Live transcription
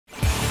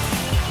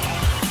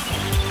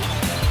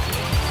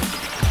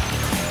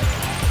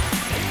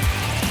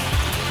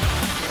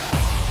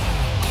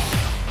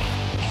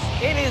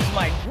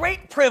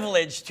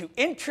privilege to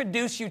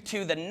introduce you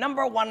to the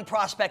 #1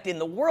 prospect in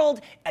the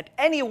world at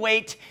any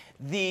weight,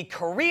 the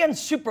Korean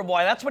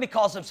Superboy. That's what he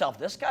calls himself.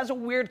 This guy's a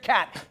weird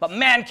cat, but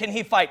man, can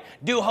he fight.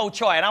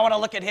 Choi, and I want to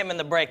look at him in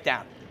the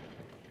breakdown.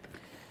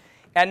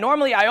 And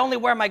normally I only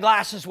wear my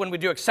glasses when we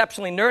do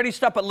exceptionally nerdy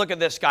stuff, but look at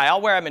this guy.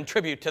 I'll wear him in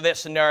tribute to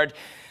this nerd.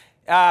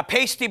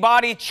 Pasty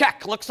body,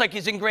 check. Looks like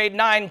he's in grade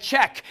 9,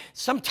 check.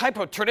 Some type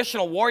of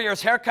traditional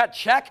warrior's haircut,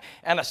 check.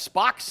 And a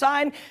Spock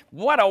sign.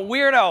 What a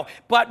weirdo.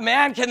 But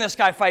man, can this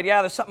guy fight.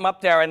 Yeah, there's something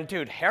up there. And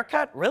dude,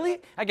 haircut? Really?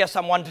 I guess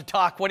I'm one to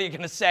talk. What are you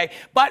going to say?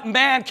 But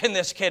man, can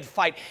this kid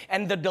fight.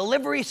 And the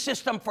delivery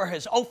system for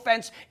his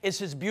offense is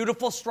his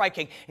beautiful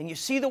striking. And you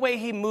see the way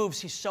he moves.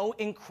 He's so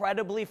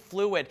incredibly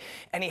fluid.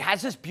 And he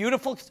has this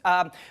beautiful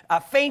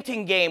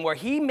feinting game where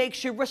he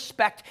makes you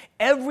respect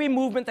every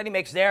movement that he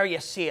makes. There you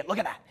see it. Look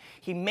at that.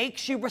 He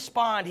makes you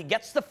respond. He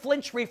gets the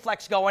flinch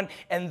reflex going,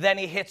 and then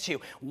he hits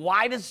you.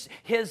 Why does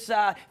his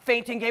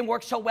feinting game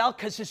work so well?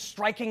 Because his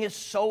striking is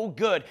so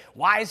good.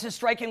 Why does his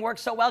striking work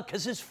so well?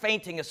 Because his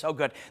feinting is so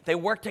good. They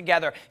work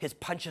together. His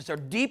punches are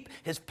deep,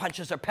 his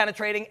punches are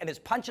penetrating, and his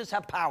punches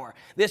have power.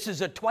 This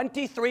is a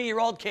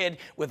 23-year-old kid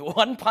with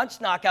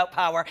one-punch knockout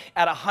power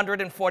at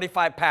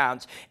 145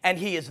 pounds, and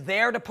he is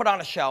there to put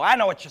on a show. I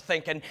know what you're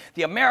thinking.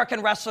 The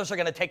American wrestlers are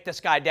going to take this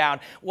guy down.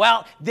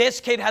 Well, this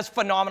kid has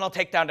phenomenal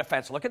takedown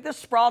defense. Look at this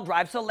sprawl,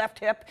 drives the left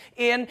hip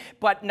in,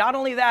 but not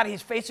only that,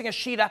 he's facing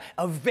Ashita,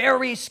 a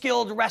very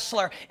skilled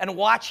wrestler, and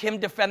watch him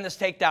defend this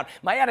takedown.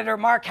 My editor,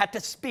 Mark, had to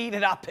speed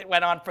it up. It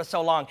went on for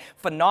so long.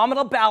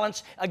 Phenomenal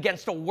balance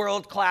against a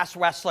world-class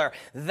wrestler.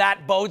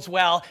 That bodes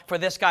well for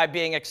this guy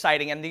being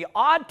exciting. And the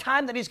odd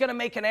time that he's going to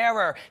make an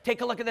error,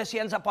 take a look at this. He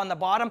ends up on the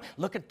bottom.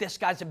 Look at this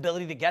guy's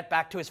ability to get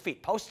back to his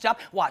feet. Posts up,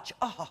 watch.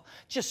 Oh,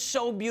 just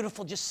so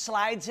beautiful. Just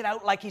slides it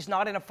out like he's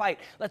not in a fight.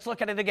 Let's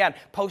look at it again.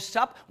 Posts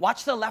up,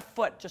 watch the left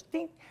foot. Just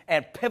ding,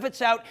 and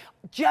pivots out.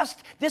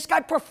 This guy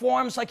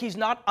performs like he's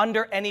not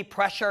under any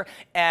pressure,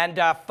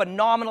 and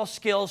phenomenal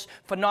skills,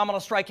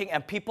 phenomenal striking,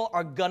 and people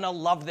are gonna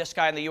love this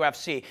guy in the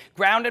UFC.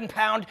 Ground and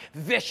pound,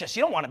 vicious.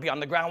 You don't want to be on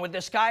the ground with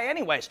this guy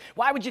anyways.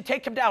 Why would you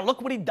take him down?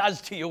 Look what he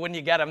does to you when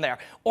you get him there.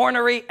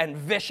 Ornery and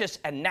vicious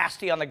and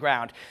nasty on the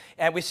ground.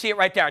 And we see it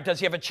right there. Does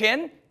he have a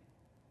chin?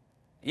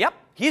 Yep,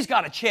 he's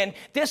got a chin.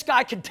 This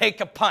guy can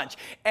take a punch.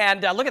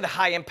 And look at the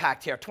high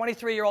impact here.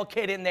 23-year-old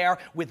kid in there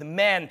with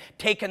men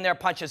taking their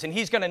punches, and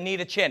he's going to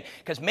need a chin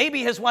because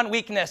maybe his one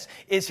weakness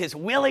is his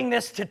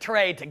willingness to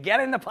trade, to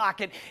get in the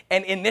pocket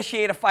and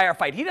initiate a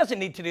firefight. He doesn't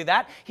need to do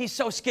that. He's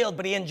so skilled,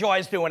 but he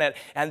enjoys doing it.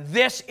 And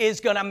this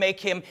is going to make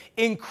him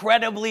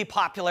incredibly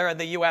popular in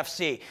the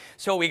UFC.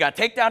 So we got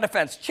takedown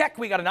defense, check.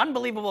 We got an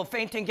unbelievable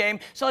feinting game.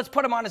 So let's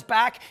put him on his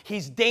back.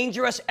 He's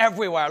dangerous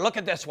everywhere. Look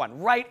at this one,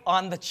 right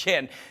on the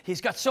chin. He's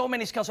got so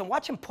many skills, and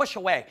watch him push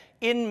away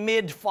in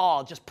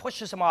mid-fall, just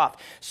pushes him off.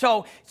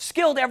 So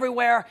skilled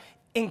everywhere,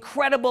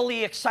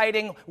 incredibly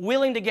exciting,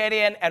 willing to get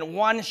in, and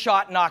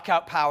one-shot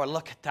knockout power.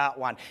 Look at that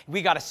one.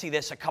 We got to see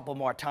this a couple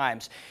more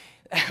times.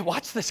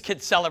 Watch this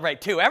kid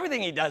celebrate too.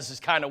 Everything he does is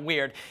kind of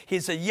weird.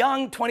 He's a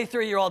young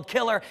 23-year-old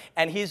killer,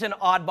 and he's an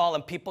oddball,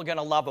 and people are going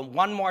to love him.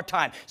 One more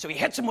time. So he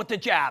hits him with the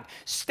jab,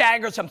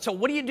 staggers him. So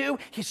what do?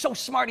 He's so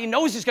smart, he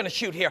knows he's going to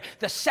shoot here.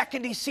 The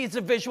second he sees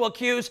the visual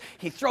cues,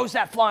 he throws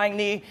that flying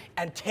knee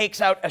and takes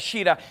out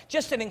Ashita.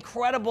 Just an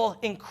incredible,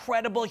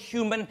 incredible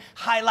human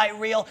highlight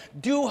reel.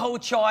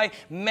 Choi,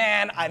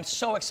 man, I'm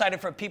so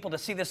excited for people to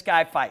see this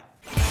guy fight.